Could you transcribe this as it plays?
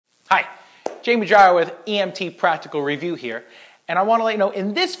Hi, Jamie Dreyer with EMT Practical Review here, and I want to let you know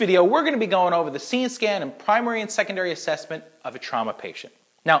in this video we're going to be going over the scene scan and primary and secondary assessment of a trauma patient.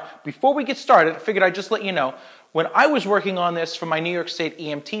 Now, before we get started, I figured I'd just let you know, when I was working on this for my New York State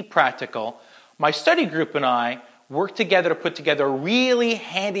EMT practical, my study group and I worked together to put together a really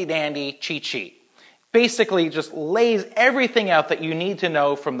handy-dandy cheat sheet. Basically, just lays everything out that you need to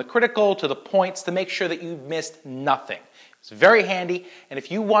know from the critical to the points to make sure that you missed nothing. It's very handy, and if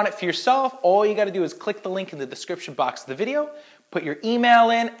you want it for yourself, all you got to do is click the link in the description box of the video, put your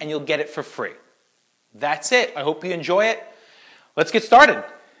email in, and you'll get it for free. That's it. I hope you enjoy it. Let's get started.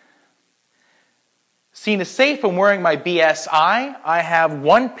 Scene is safe. I'm wearing my BSI. I have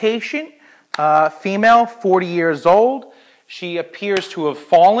one patient, female, 40 years old. She appears to have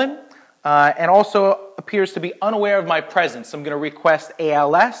fallen and also appears to be unaware of my presence. I'm going to request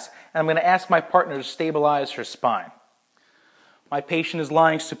ALS, and I'm going to ask my partner to stabilize her spine. My patient is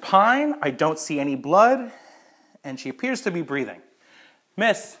lying supine. I don't see any blood, and she appears to be breathing.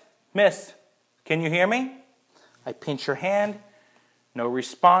 Miss, can you hear me? I pinch her hand. No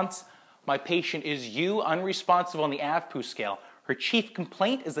response. My patient is unresponsive on the AVPU scale. Her chief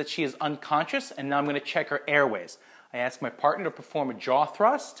complaint is that she is unconscious, and now I'm going to check her airways. I ask my partner to perform a jaw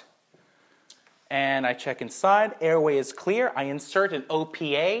thrust, and I check inside. Airway is clear. I insert an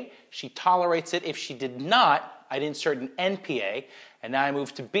OPA. She tolerates it. If she did not, I'd insert an NPA, and now I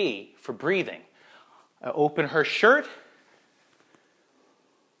move to B for breathing. I open her shirt,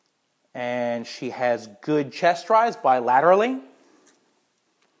 and she has good chest rise bilaterally.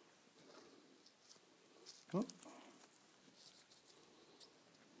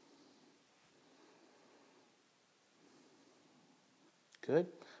 Good.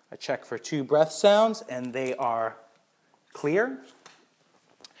 I check for 2 breath sounds, and they are clear.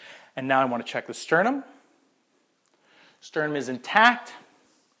 And now I want to check the sternum. Sternum is intact.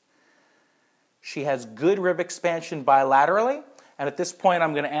 She has good rib expansion bilaterally. And at this point,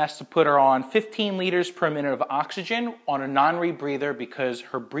 I'm going to ask to put her on 15 liters per minute of oxygen on a non-rebreather because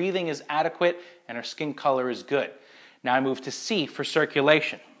her breathing is adequate and her skin color is good. Now I move to C for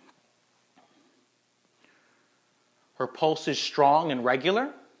circulation. Her pulse is strong and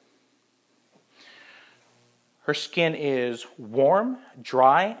regular. Her skin is warm,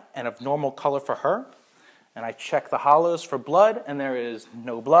 dry, and of normal color for her. And I check the hollows for blood, and there is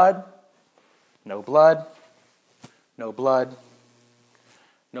no blood, no blood, no blood,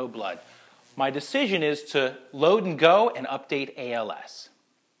 no blood. My decision is to load and go and update ALS.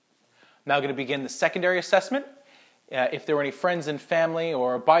 I'm now going to begin the secondary assessment. If there were any friends and family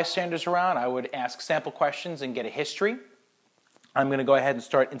or bystanders around, I would ask sample questions and get a history. I'm going to go ahead and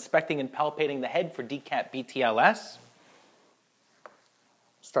start inspecting and palpating the head for DCAT BTLS,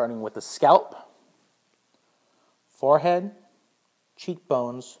 starting with the scalp, forehead,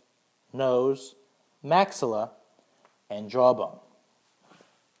 cheekbones, nose, maxilla, and jawbone.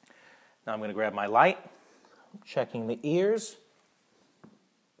 Now I'm going to grab my light, checking the ears,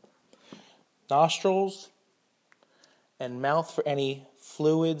 nostrils, and mouth for any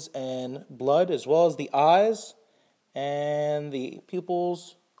fluids and blood, as well as the eyes, and the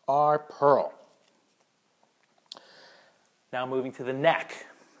pupils are pearl. Now moving to the neck,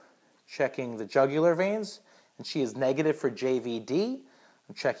 checking the jugular veins, and she is negative for JVD.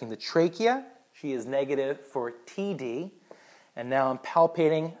 I'm checking the trachea. She is negative for TD. And now I'm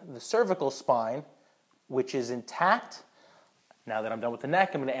palpating the cervical spine, which is intact. Now that I'm done with the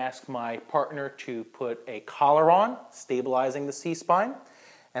neck, I'm going to ask my partner to put a collar on, stabilizing the C-spine,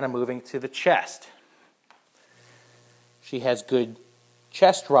 and I'm moving to the chest. She has good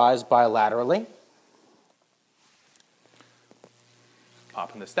chest rise bilaterally.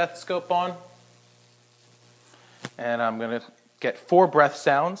 Popping the stethoscope on, and I'm going to get 4 breath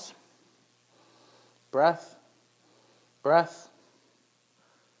sounds. Breath, breath,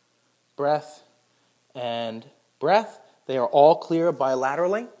 breath, and breath. They are all clear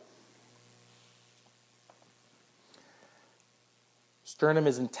bilaterally. Sternum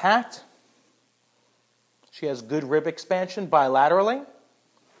is intact. She has good rib expansion bilaterally.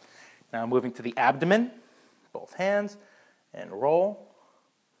 Now moving to the abdomen, both hands, and roll.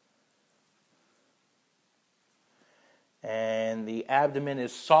 And the abdomen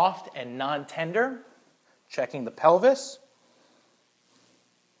is soft and non-tender. Checking the pelvis.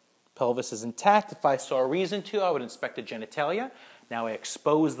 Pelvis is intact. If I saw a reason to, I would inspect the genitalia. Now I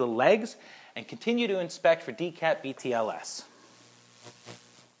expose the legs and continue to inspect for DCAT BTLS.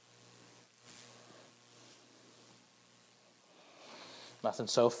 Nothing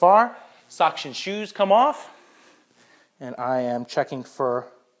so far. Socks and shoes come off. And I am checking for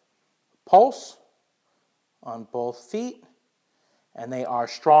pulse on both feet and they are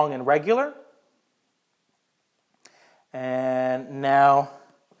strong and regular. And now,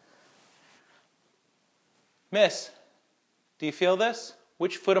 Miss, do you feel this?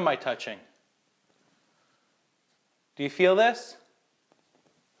 Which foot am I touching? Do you feel this?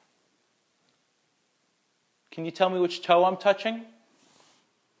 Can you tell me which toe I'm touching?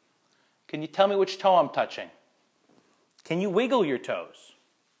 Can you tell me which toe I'm touching? Can you wiggle your toes?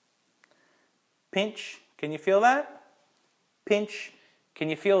 Pinch, can you feel that? Pinch, can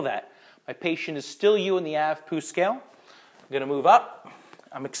you feel that? My patient is still you in the AVPU scale. I'm going to move up.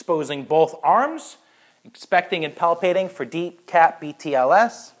 I'm exposing both arms, inspecting and palpating for deep cap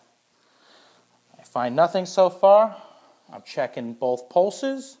BTLS. I find nothing so far. I'm checking both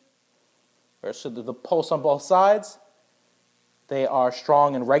pulses, or so the pulse on both sides. They are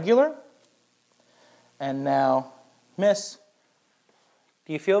strong and regular. And now, Miss,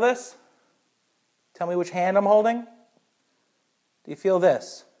 do you feel this? Tell me which hand I'm holding. Do you feel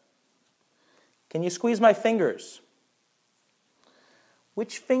this? Can you squeeze my fingers?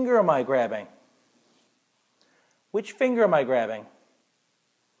 Which finger am I grabbing? Which finger am I grabbing?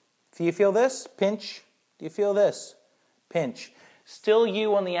 Do you feel this? Pinch. Do you feel this? Pinch. Still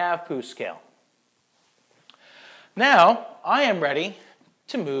you on the AVPU scale. Now, I am ready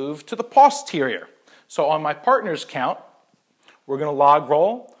to move to the posterior. So on my partner's count, we're going to log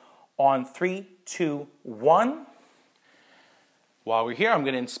roll on 3, 2, 1. While we're here, I'm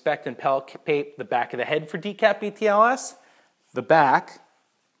going to inspect and palpate the back of the head for decap BTLS. The back,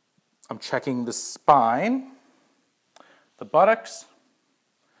 I'm checking the spine, the buttocks,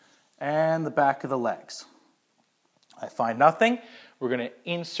 and the back of the legs. I find nothing. We're going to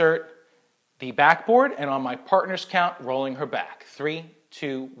insert the backboard, and on my partner's count, rolling her back. 3,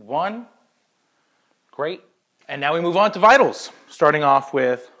 2, 1. Great. And now we move on to vitals, starting off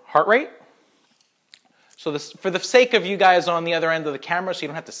with heart rate. So for the sake of you guys on the other end of the camera, so you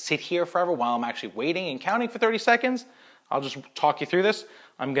don't have to sit here forever while I'm actually waiting and counting for 30 seconds, I'll just talk you through this.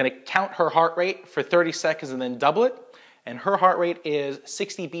 I'm going to count her heart rate for 30 seconds and then double it. And her heart rate is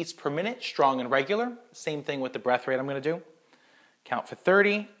 60 beats per minute, strong and regular. Same thing with the breath rate I'm going to do. Count for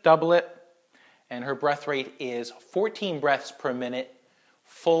 30, double it. And her breath rate is 14 breaths per minute,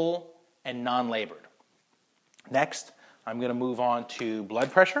 full and non-labored. Next, I'm going to move on to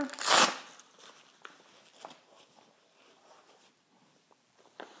blood pressure.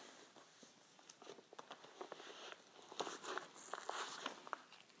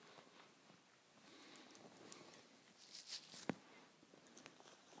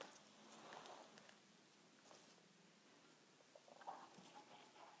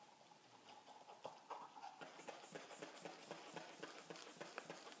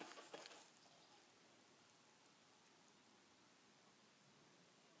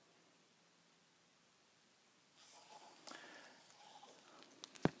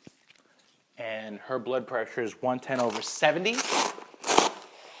 And her blood pressure is 110/70.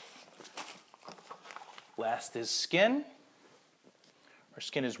 Last is skin. Her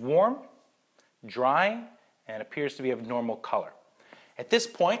skin is warm, dry, and appears to be of normal color. At this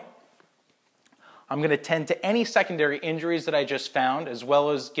point, I'm going to tend to any secondary injuries that I just found, as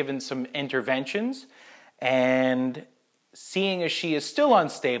well as given some interventions. And seeing as she is still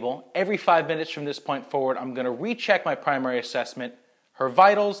unstable, every 5 minutes from this point forward, I'm going to recheck my primary assessment, her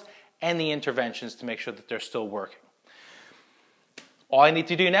vitals, and the interventions to make sure that they're still working. All I need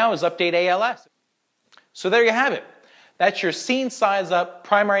to do now is update ALS. So there you have it. That's your scene size up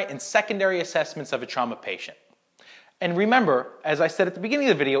primary and secondary assessments of a trauma patient. And remember, as I said at the beginning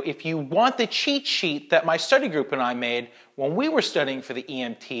of the video, if you want the cheat sheet that my study group and I made when we were studying for the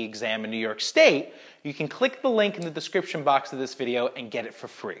EMT exam in New York State, you can click the link in the description box of this video and get it for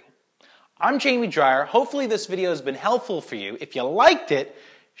free. I'm Jamie Dreyer. Hopefully this video has been helpful for you. If you liked it,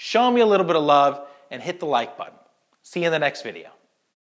 show me a little bit of love and hit the like button. See you in the next video.